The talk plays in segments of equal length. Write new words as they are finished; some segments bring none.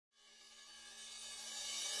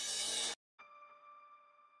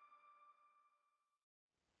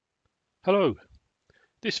Hello,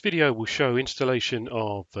 this video will show installation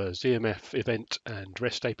of ZMF event and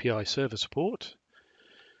REST API server support.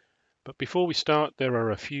 But before we start, there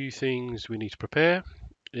are a few things we need to prepare.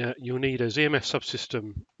 You'll need a ZMF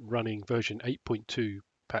subsystem running version 8.2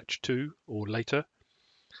 patch 2 or later.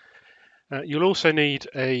 You'll also need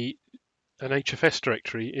an HFS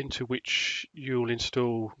directory into which you'll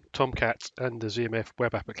install Tomcat and the ZMF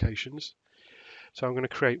web applications. So I'm going to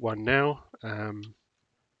create one now.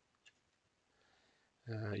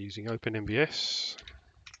 Using OpenMVS.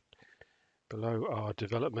 Below our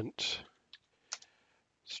development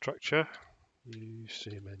structure, use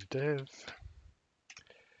CMN dev,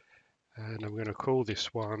 and I'm going to call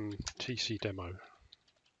this one TC demo.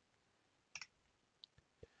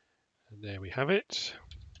 And there we have it.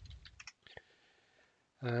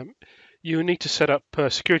 You need to set up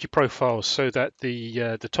security profiles so that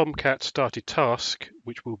the Tomcat started task,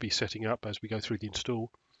 which we'll be setting up as we go through the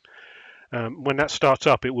install, when that starts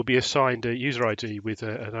up, it will be assigned a user ID with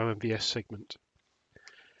an OMVS segment.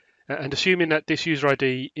 And assuming that this user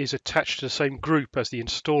ID is attached to the same group as the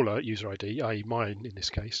installer user ID, i.e. mine in this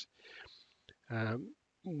case,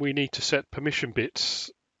 we need to set permission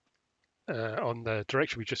bits on the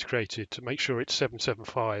directory we just created to make sure it's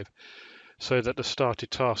 775 so that the started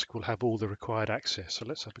task will have all the required access. So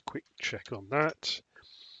let's have a quick check on that.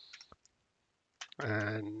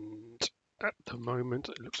 And at the moment,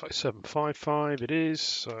 it looks like 755 it is,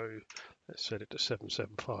 so let's set it to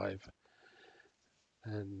 775.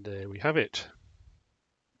 And there we have it.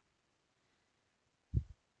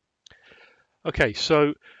 Okay,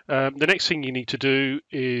 so the next thing you need to do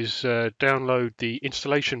is download the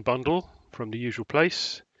installation bundle from the usual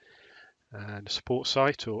place and the support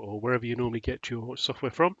site or wherever you normally get your software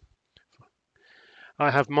from. I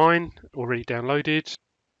have mine already downloaded,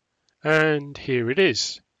 and here it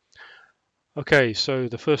is. Okay, so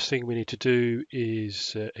the first thing we need to do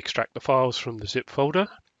is extract the files from the zip folder.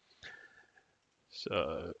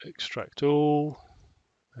 So extract all,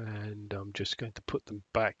 and I'm just going to put them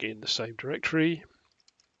back in the same directory.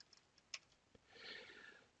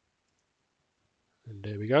 And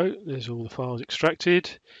there we go, there's all the files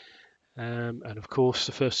extracted. And of course,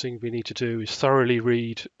 the first thing we need to do is thoroughly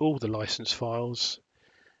read all the license files.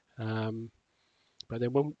 But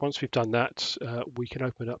then once we've done that, we can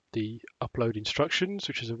open up the upload instructions,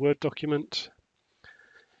 which is a Word document,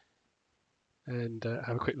 and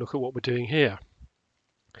have a quick look at what we're doing here.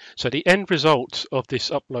 So the end result of this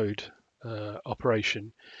upload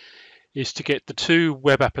operation is to get the two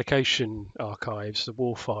web application archives, the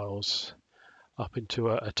WAR files, up into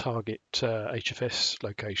a target HFS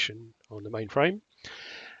location on the mainframe,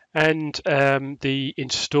 and the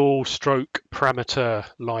install stroke parameter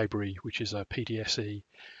library, which is a PDSE,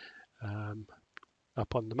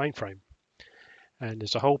 up on the mainframe. And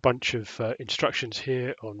there's a whole bunch of instructions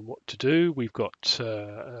here on what to do. We've got some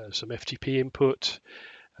FTP input,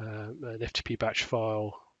 an FTP batch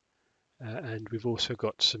file, and we've also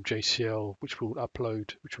got some JCL which will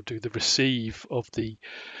upload, which will do the receive of the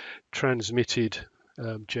transmitted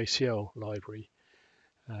JCL library.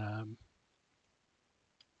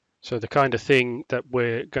 So the kind of thing that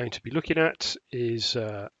we're going to be looking at is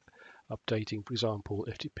updating, for example,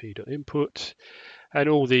 ftp.input, and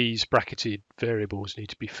all these bracketed variables need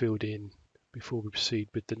to be filled in before we proceed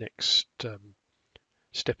with the next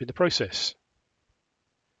step in the process.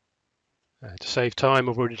 To save time,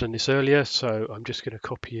 I've already done this earlier, so I'm just going to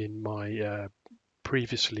copy in my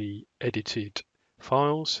previously edited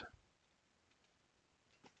files.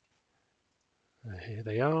 Here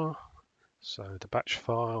they are. So the batch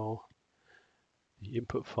file, the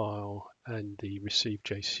input file, and the receive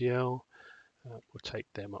JCL. We'll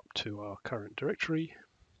take them up to our current directory.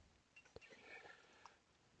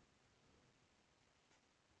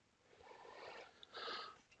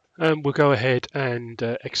 And we'll go ahead and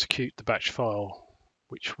execute the batch file,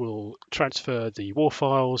 which will transfer the WAR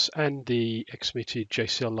files and the XMitted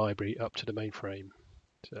JCL library up to the mainframe.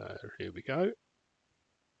 So here we go.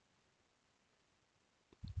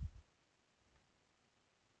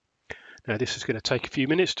 Now this is going to take a few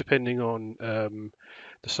minutes depending on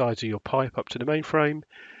the size of your pipe up to the mainframe.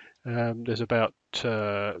 There's about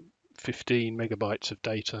 15 megabytes of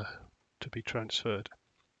data to be transferred.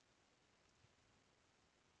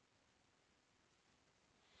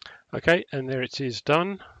 Okay, and there it is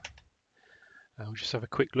done. I'll just have a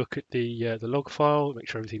quick look at the log file, make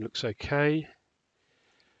sure everything looks okay.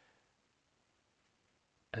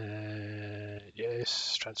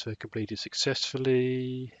 Yes, transfer completed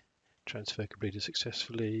successfully. Transfer completed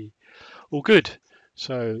successfully. All good.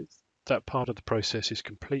 So that part of the process is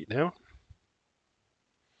complete now.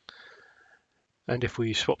 And if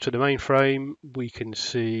we swap to the mainframe, we can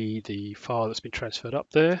see the file that's been transferred up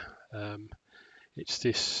there. It's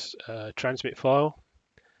this transmit file,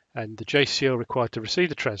 and the JCL required to receive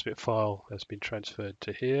the transmit file has been transferred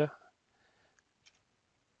to here.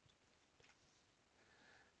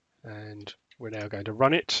 And we're now going to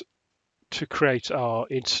run it to create our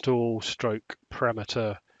install stroke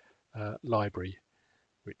parameter library,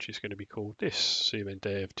 which is going to be called this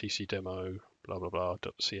cmndev tcdemo blah blah blah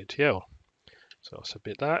 .cntl. So I'll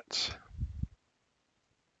submit that.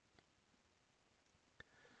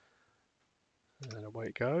 And away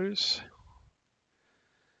it goes.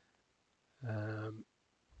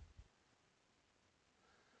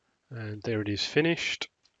 And there it is finished.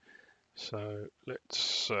 So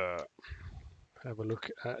let's have a look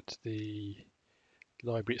at the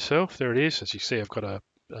library itself. There it is. As you see, I've got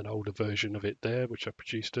an older version of it there, which I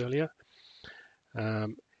produced earlier.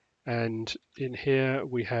 And in here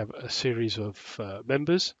we have a series of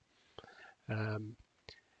members.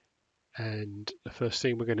 And the first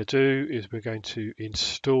thing we're going to do is we're going to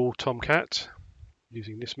install Tomcat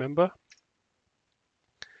using this member.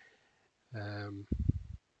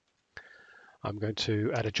 I'm going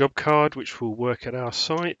to add a job card which will work at our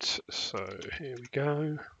site. So here we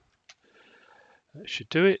go. That should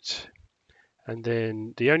do it. And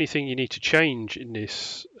then the only thing you need to change in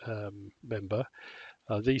this member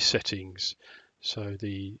are these settings. So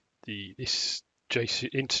this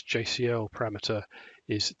int JCL parameter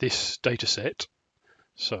is this data set.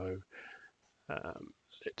 So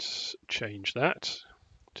let's change that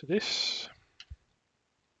to this.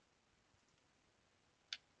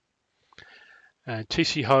 And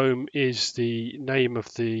TC home is the name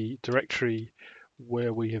of the directory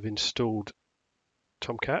where we have installed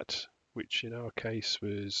Tomcat, which in our case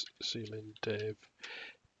was cmndev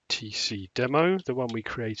tc demo, the one we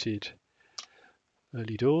created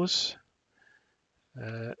early doors.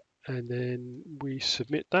 And then we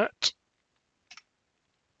submit that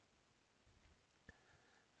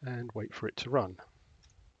and wait for it to run.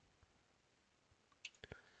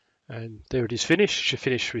 And there it is finished. It should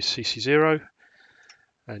finish with cc0,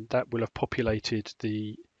 and that will have populated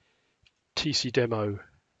the tc demo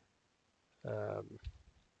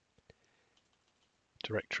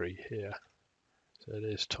directory here. So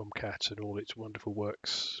there's Tomcat and all its wonderful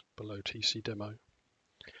works below tc demo.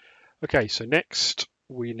 Okay, so next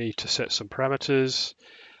we need to set some parameters.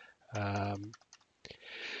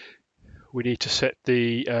 We need to set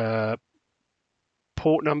the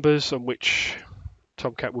port numbers on which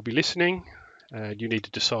Tomcat will be listening, and you need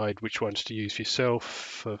to decide which ones to use for yourself.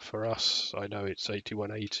 For us, I know it's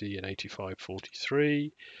 8180 and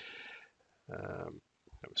 8543.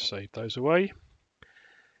 Let's save those away.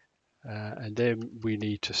 And then we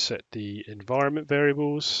need to set the environment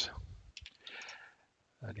variables.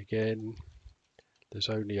 And again, there's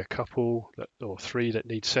only a couple or three that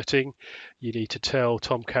need setting. You need to tell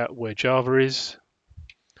Tomcat where Java is,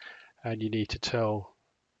 and you need to tell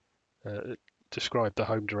describe the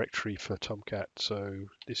home directory for Tomcat. So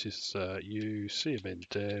this is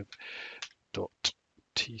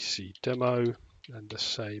cmndev.tcdemo, and the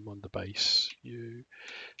same on the base,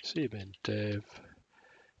 cmndev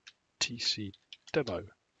tcdemo.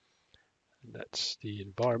 And that's the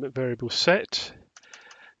environment variable set.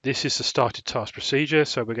 This is the started task procedure,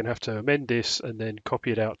 so we're going to have to amend this and then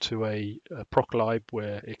copy it out to a proc lib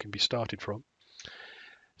where it can be started from.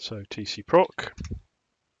 So tcproc,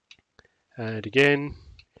 and again,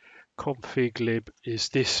 config lib is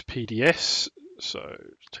this PDS, so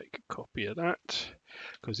take a copy of that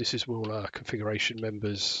because this is where all our configuration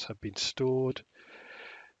members have been stored.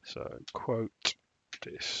 So quote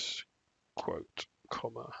this, quote,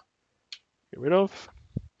 comma, get rid of.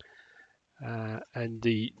 And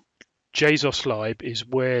the JSOS lib is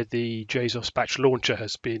where the JSOS batch launcher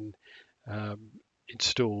has been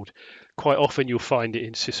installed. Quite often you'll find it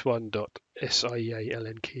in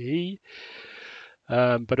sys1.sialnke,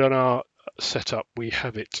 but on our setup we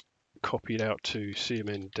have it copied out to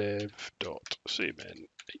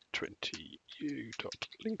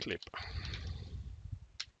cmndev.cmn820u.linklib.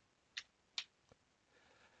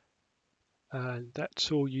 And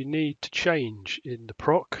that's all you need to change in the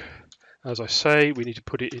proc. As I say, we need to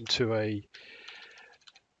put it into a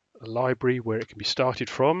library where it can be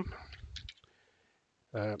started from.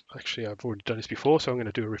 Actually, I've already done this before, so I'm going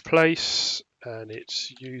to do a replace, and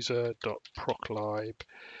it's user.proclib,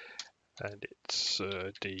 and it's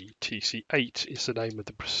the tc8 is the name of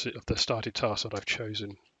the started task that I've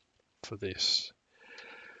chosen for this.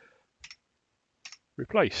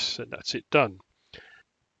 Replace, and that's it done.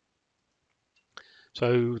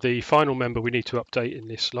 So the final member we need to update in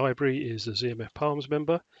this library is the ZMF Palms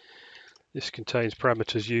member. This contains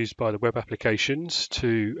parameters used by the web applications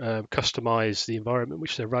to customize the environment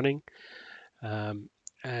which they're running.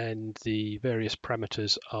 And the various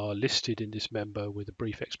parameters are listed in this member with a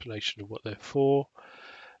brief explanation of what they're for.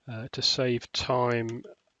 To save time,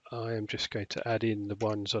 I am just going to add in the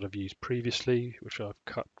ones that I've used previously, which I've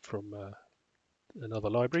cut from another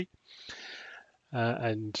library.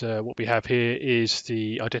 What we have here is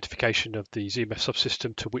the identification of the ZMF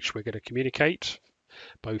subsystem to which we're going to communicate,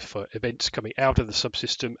 both for events coming out of the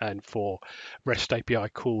subsystem and for REST API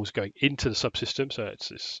calls going into the subsystem. So it's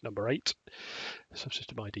this number 8,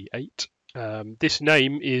 subsystem ID 8. This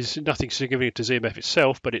name is nothing significant to ZMF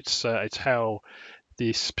itself, but it's how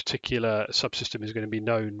this particular subsystem is going to be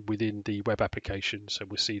known within the web application. So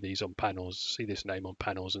we'll see these on panels, see this name on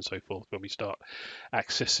panels and so forth when we start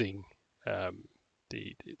accessing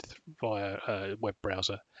via web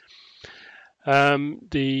browser.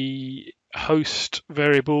 The host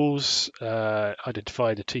variables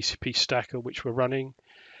identify the TCP stack on which we're running,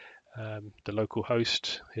 the local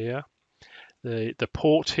host here. The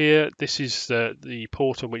port here, this is the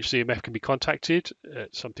port on which ZMF can be contacted,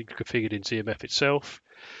 something configured in ZMF itself.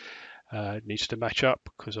 It needs to match up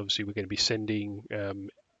because obviously we're going to be sending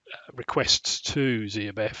requests to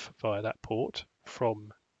ZMF via that port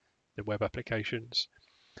from the web applications.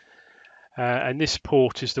 And this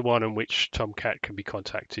port is the one on which Tomcat can be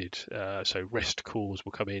contacted. So REST calls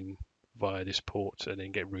will come in via this port and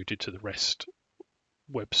then get routed to the REST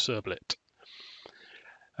web servlet.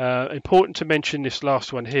 Important to mention this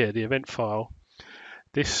last one here, the event file.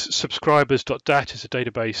 This subscribers.dat is a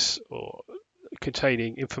database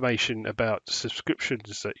containing information about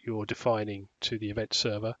subscriptions that you're defining to the event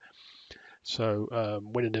server. So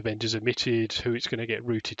when an event is emitted, who it's going to get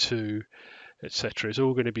routed to, etc. is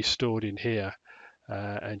all going to be stored in here,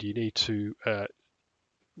 and you need to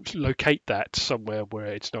locate that somewhere where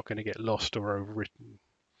it's not going to get lost or overwritten.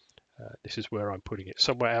 This is where I'm putting it,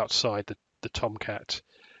 somewhere outside the Tomcat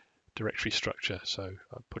directory structure, so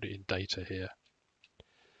I'll put it in data here.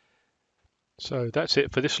 So that's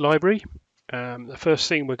it for this library. The first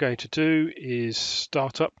thing we're going to do is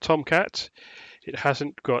start up Tomcat. It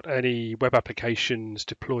hasn't got any web applications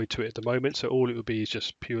deployed to it at the moment, so all it will be is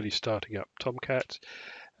just purely starting up Tomcat.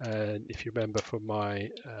 And if you remember from my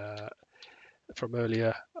from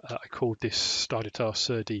earlier, I called this started task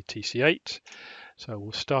serde tc8. So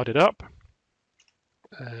we'll start it up,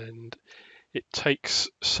 and it takes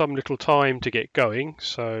some little time to get going.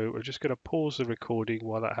 So we're just going to pause the recording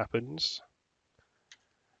while that happens.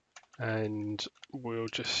 And we'll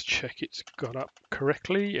just check it's gone up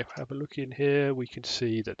correctly. If I have a look in here, we can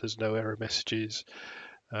see that there's no error messages.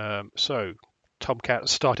 So Tomcat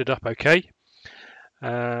started up okay.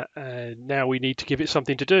 And now we need to give it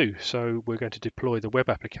something to do. So we're going to deploy the web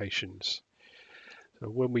applications. So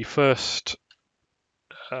when we first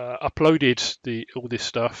uploaded all this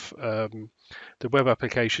stuff, the web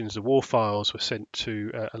applications, the WAR files were sent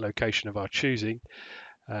to a location of our choosing.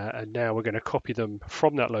 And now we're going to copy them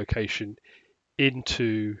from that location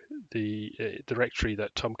into the directory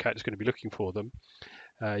that Tomcat is going to be looking for them.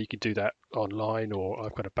 You can do that online, or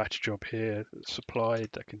I've got a batch job here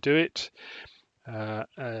supplied that can do it.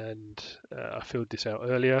 And I filled this out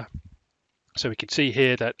earlier. So we can see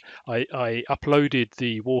here that I uploaded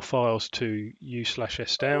the WAR files to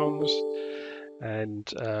u/sdowns,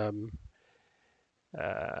 and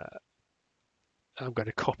I'm going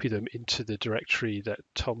to copy them into the directory that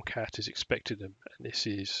Tomcat is expecting them, and this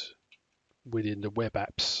is within the web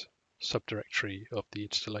apps subdirectory of the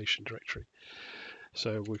installation directory.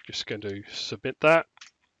 So we're just going to submit that,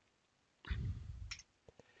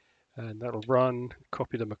 and that'll run,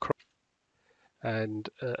 copy them across, and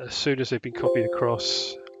as soon as they've been copied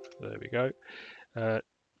across, there we go,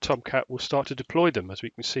 Tomcat will start to deploy them. As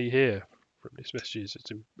we can see here from this messages,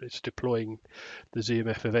 it's deploying the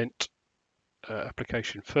ZMF event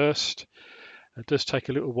application first. It does take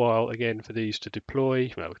a little while again for these to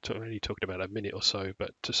deploy. Well, we're only talking about a minute or so,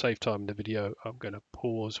 but to save time in the video, I'm going to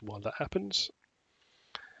pause while that happens.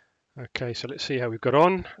 Okay, so let's see how we've got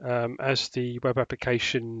on. As the web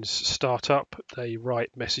applications start up, they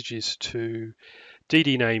write messages to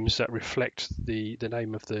DD names that reflect the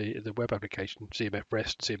name of the web application, ZMF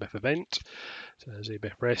REST, ZMF event. So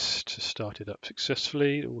ZMF REST started up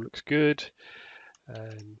successfully, it all looks good.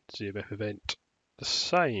 And ZMF event the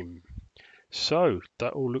same. So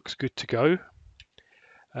that all looks good to go.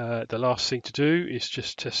 The last thing to do is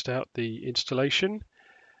just test out the installation.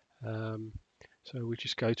 So we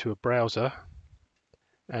just go to a browser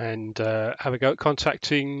and have a go at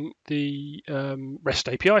contacting the REST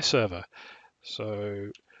API server.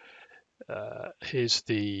 So here's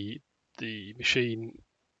the machine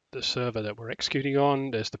the server that we're executing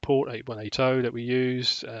on. There's the port 8180 that we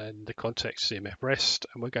used and the context ZMF REST,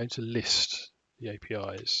 and we're going to list the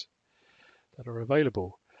APIs that are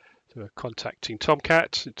available. So we're contacting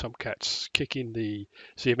Tomcat. Tomcat's kicking the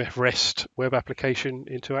ZMF REST web application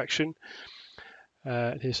into action.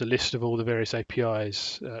 Here's a list of all the various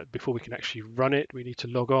APIs. Before we can actually run it, we need to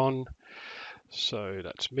log on. So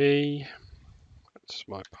that's me. That's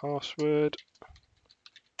my password.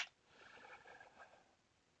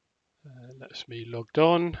 And that's me logged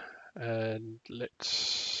on. And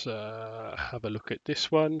let's have a look at this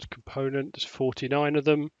one. Component, there's 49 of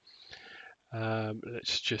them.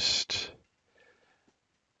 Let's just...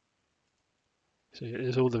 So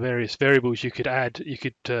there's all the various variables you could add, you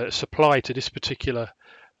could supply to this particular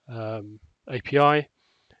API.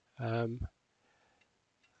 We're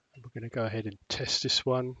going to go ahead and test this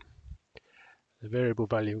one. The variable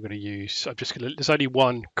value I'm going to use, there's only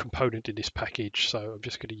one component in this package, so I'm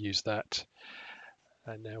just going to use that.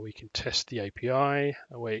 And now we can test the API.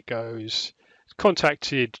 Away it goes. It's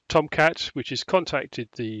contacted Tomcat, which has contacted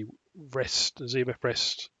the ZMF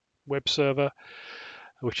REST web server,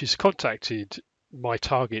 which has contacted my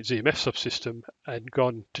target ZMF subsystem and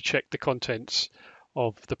gone to check the contents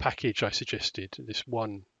of the package I suggested, this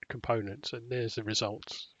one component, and there's the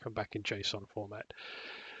results come back in JSON format.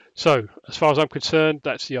 So as far as I'm concerned,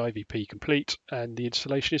 that's the IVP complete and the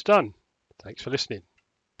installation is done. Thanks for listening.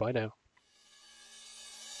 Bye now.